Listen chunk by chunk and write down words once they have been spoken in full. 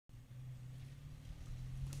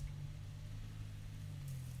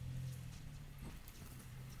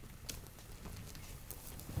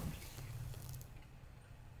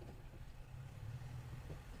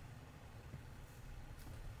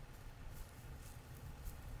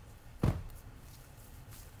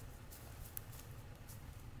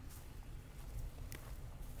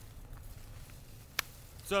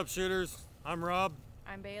What's up, shooters? I'm Rob.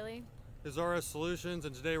 I'm Bailey. This is RS Solutions,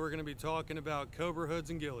 and today we're going to be talking about Cobra Hoods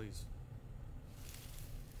and Ghillies.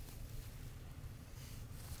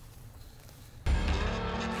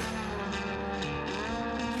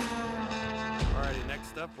 Alrighty,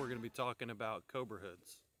 next up we're going to be talking about Cobra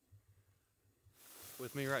Hoods.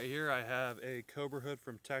 With me right here I have a Cobra Hood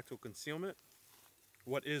from Tactical Concealment.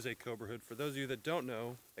 What is a Cobra Hood? For those of you that don't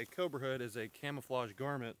know, a Cobra Hood is a camouflage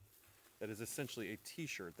garment that is essentially a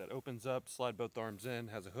t-shirt that opens up, slide both arms in,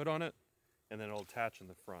 has a hood on it, and then it'll attach in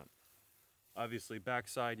the front. Obviously,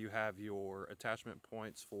 backside you have your attachment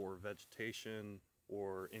points for vegetation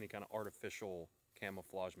or any kind of artificial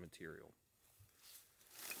camouflage material.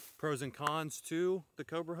 Pros and cons to the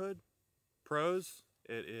Cobra Hood. Pros,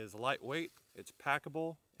 it is lightweight, it's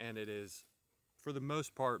packable, and it is, for the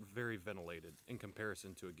most part, very ventilated in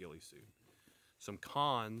comparison to a ghillie suit. Some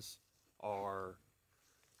cons are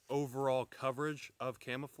overall coverage of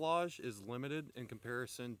camouflage is limited in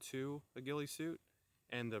comparison to a ghillie suit,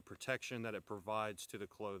 and the protection that it provides to the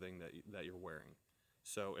clothing that you're wearing.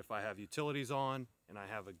 So if I have utilities on and I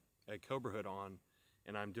have a Cobra Hood on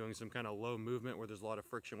and I'm doing some kind of low movement where there's a lot of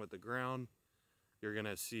friction with the ground, you're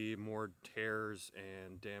gonna see more tears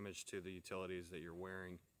and damage to the utilities that you're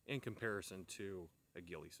wearing in comparison to a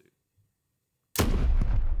ghillie suit.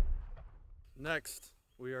 Next,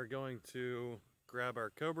 we are going to grab our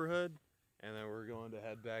Cobra Hood, and then we're going to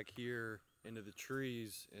head back here into the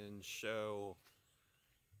trees and show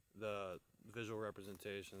the visual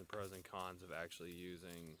representation, the pros and cons of actually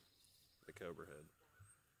using the Cobra Hood.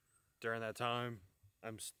 During that time,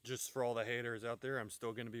 just for all the haters out there, I'm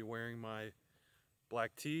still going to be wearing my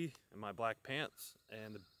black tee and my black pants,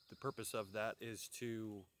 and the purpose of that is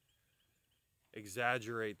to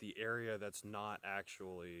exaggerate the area that's not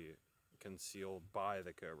actually concealed by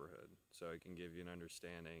the Cobra Hood, so it can give you an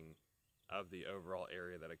understanding of the overall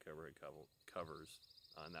area that a Cobra Hood covers,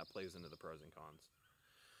 and that plays into the pros and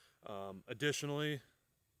cons. Additionally,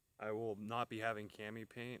 I will not be having cami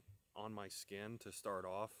paint on my skin to start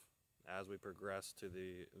off. As we progress to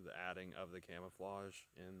the adding of the camouflage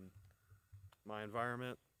in my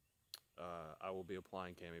environment, I will be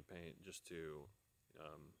applying cami paint just to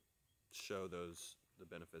show the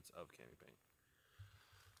benefits of cami paint.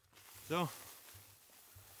 So,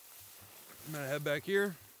 I'm gonna head back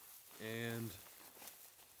here and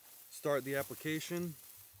start the application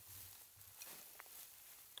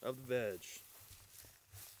of the veg.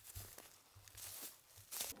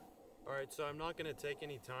 Alright, so I'm not gonna take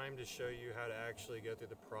any time to show you how to actually go through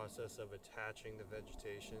the process of attaching the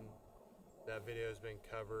vegetation. That video has been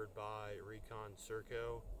covered by Reconnaissance and Surveillance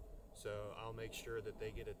Co, so I'll make sure that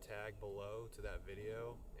they get a tag below to that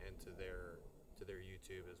video and to their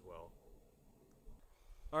YouTube as well.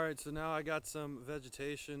 Alright, so now I got some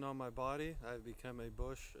vegetation on my body. I've become a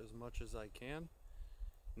bush as much as I can.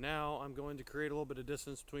 Now I'm going to create a little bit of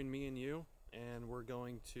distance between me and you, and we're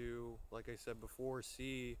going to, like I said before,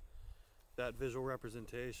 see that visual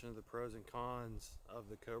representation of the pros and cons of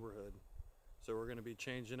the Cobra Hood. So we're going to be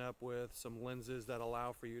changing up with some lenses that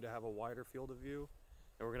allow for you to have a wider field of view,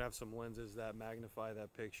 and we're going to have some lenses that magnify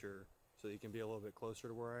that picture so that you can be a little bit closer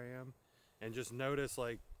to where I am. And just notice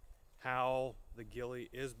like how the ghillie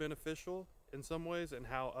is beneficial in some ways and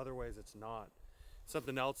how other ways it's not.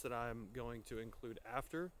 Something else that I'm going to include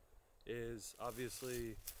after is,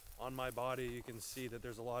 obviously on my body you can see that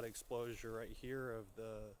there's a lot of exposure right here of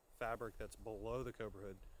the fabric that's below the Cobra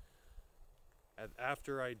Hood. And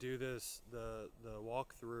after I do this, the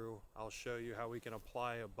walkthrough, I'll show you how we can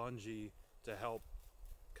apply a bungee to help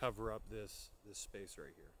cover up this space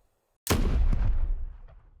right here.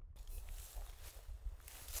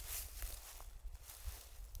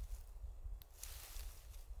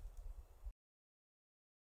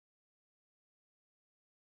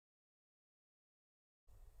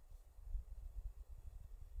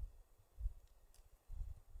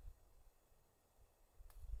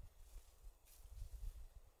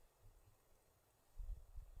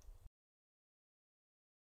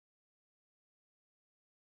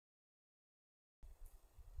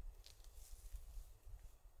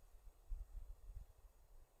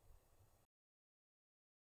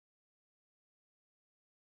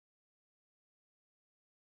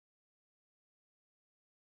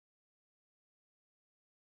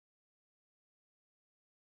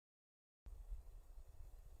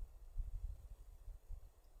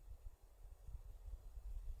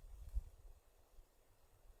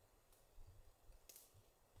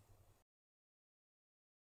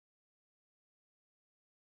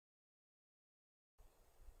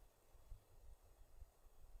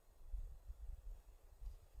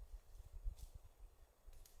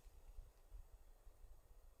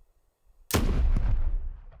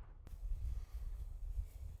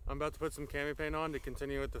 I'm about to put some cami paint on to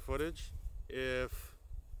continue with the footage. If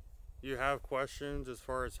you have questions as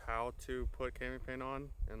far as how to put cami paint on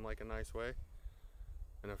in like a nice way,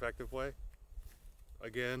 an effective way,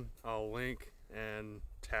 again, I'll link and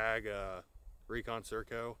tag Reconnaissance and Surveillance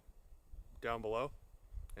Co down below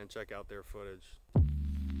and check out their footage.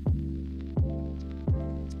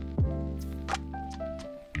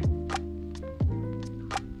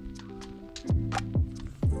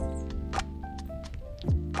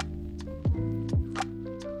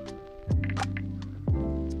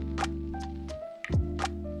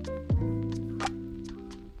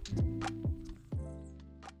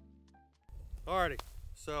 Alrighty,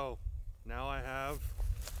 so now I have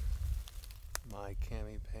my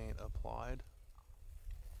cami paint applied.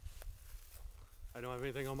 I don't have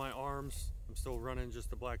anything on my arms. I'm still running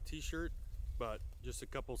just a black t-shirt, but just a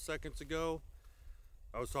couple seconds ago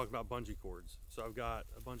I was talking about bungee cords. So I've got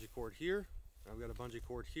a bungee cord here, I've got a bungee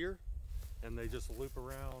cord here, and they just loop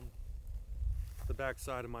around the back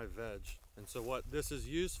side of my veg. And so what this is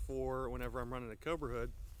used for whenever I'm running a Cobra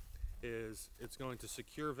Hood is it's going to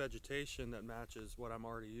secure vegetation that matches what I'm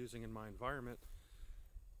already using in my environment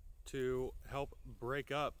to help break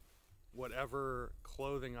up whatever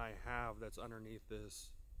clothing I have that's underneath this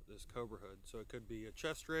Cobra Hood. So it could be a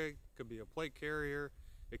chest rig, could be a plate carrier,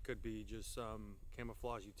 it could be just some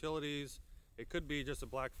camouflage utilities, it could be just a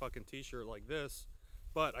black fucking t-shirt like this,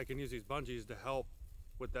 but I can use these bungees to help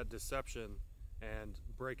with that deception and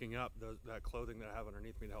breaking up that clothing that I have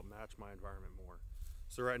underneath me to help match my environment more.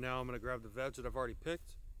 So right now I'm going to grab the veg that I've already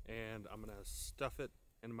picked and I'm going to stuff it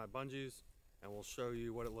into my bungees and we'll show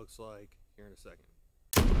you what it looks like here in a second.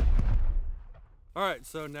 Alright,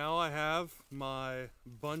 so now I have my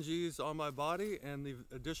bungees on my body and the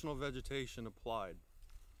additional vegetation applied.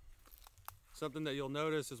 Something that you'll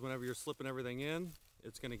notice is whenever you're slipping everything in,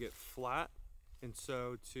 it's going to get flat. And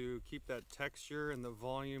so to keep that texture and the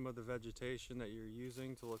volume of the vegetation that you're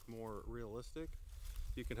using to look more realistic,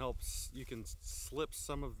 you can slip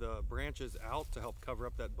some of the branches out to help cover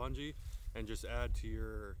up that bungee and just add to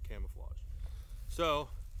your camouflage. So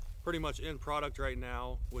pretty much in product right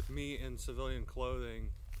now with me in civilian clothing.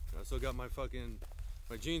 I still got my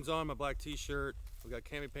jeans on, my black t-shirt, we got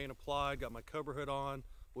cami paint applied, got my Cobra Hood on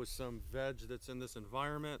with some veg that's in this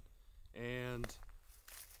environment, and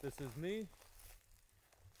this is me.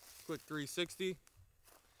 Quick 360.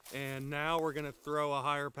 And now we're going to throw a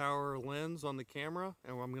higher power lens on the camera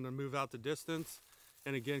and I'm going to move out the distance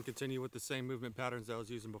and again continue with the same movement patterns that I was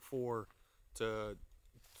using before to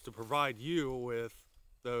provide you with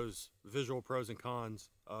those visual pros and cons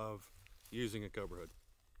of using a Cobra Hood.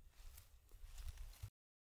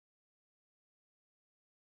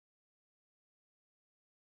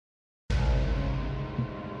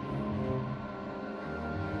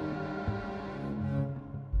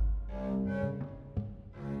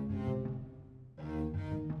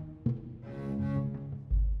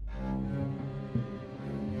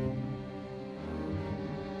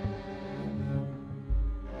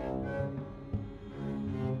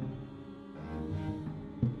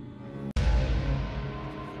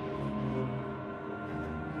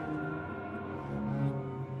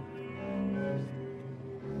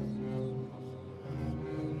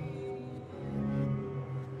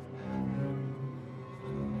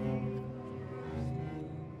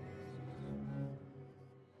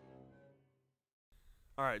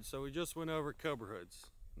 Alright, so we just went over Cobra Hoods.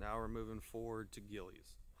 Now we're moving forward to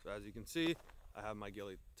ghillies. So as you can see, I have my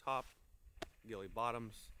ghillie top, ghillie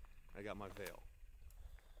bottoms, I got my veil.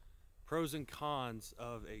 Pros and cons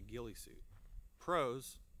of a ghillie suit.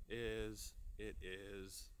 Pros is it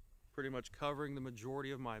is pretty much covering the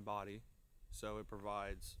majority of my body, so it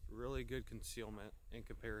provides really good concealment in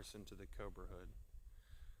comparison to the Cobra Hood.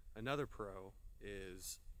 Another pro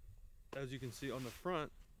is, as you can see on the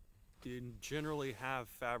front, you generally have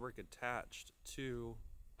fabric attached to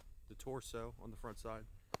the torso on the front side,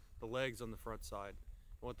 the legs on the front side.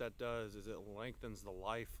 And what that does is it lengthens the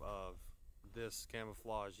life of this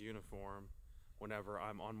camouflage uniform whenever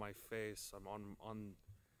I'm on my face, I'm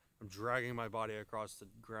dragging my body across the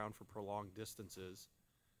ground for prolonged distances.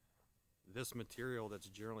 This material that's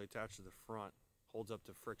generally attached to the front holds up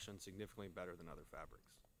to friction significantly better than other fabrics.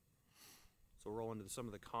 So we'll roll into some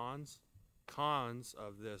of the cons. Cons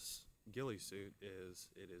of this ghillie suit is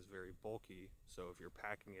it is very bulky, so if you're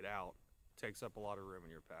packing it out, it takes up a lot of room in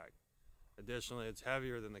your pack. Additionally, it's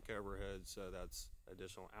heavier than the Cobra Hood, so that's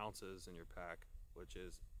additional ounces in your pack, which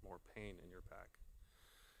is more pain in your pack.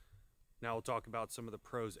 Now we'll talk about some of the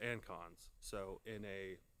pros and cons. So in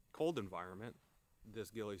a cold environment, this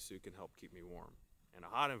ghillie suit can help keep me warm. In a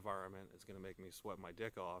hot environment, it's going to make me sweat my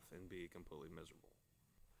dick off and be completely miserable.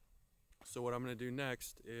 So what I'm going to do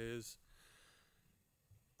next is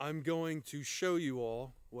I'm going to show you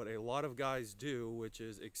all what a lot of guys do, which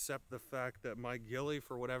is accept the fact that my ghillie,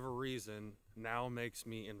 for whatever reason, now makes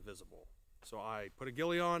me invisible. So I put a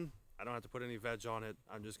ghillie on, I don't have to put any veg on it,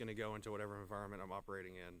 I'm just going to go into whatever environment I'm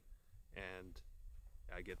operating in, and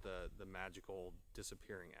I get the magical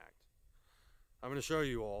disappearing act. I'm going to show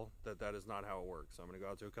you all that that is not how it works. I'm going to go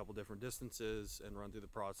out to a couple different distances and run through the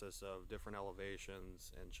process of different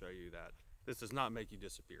elevations and show you that this does not make you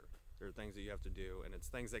disappear. There are things that you have to do, and it's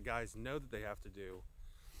things that guys know that they have to do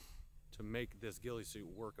to make this ghillie suit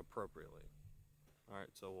work appropriately. All right,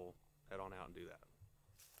 so we'll head on out and do that.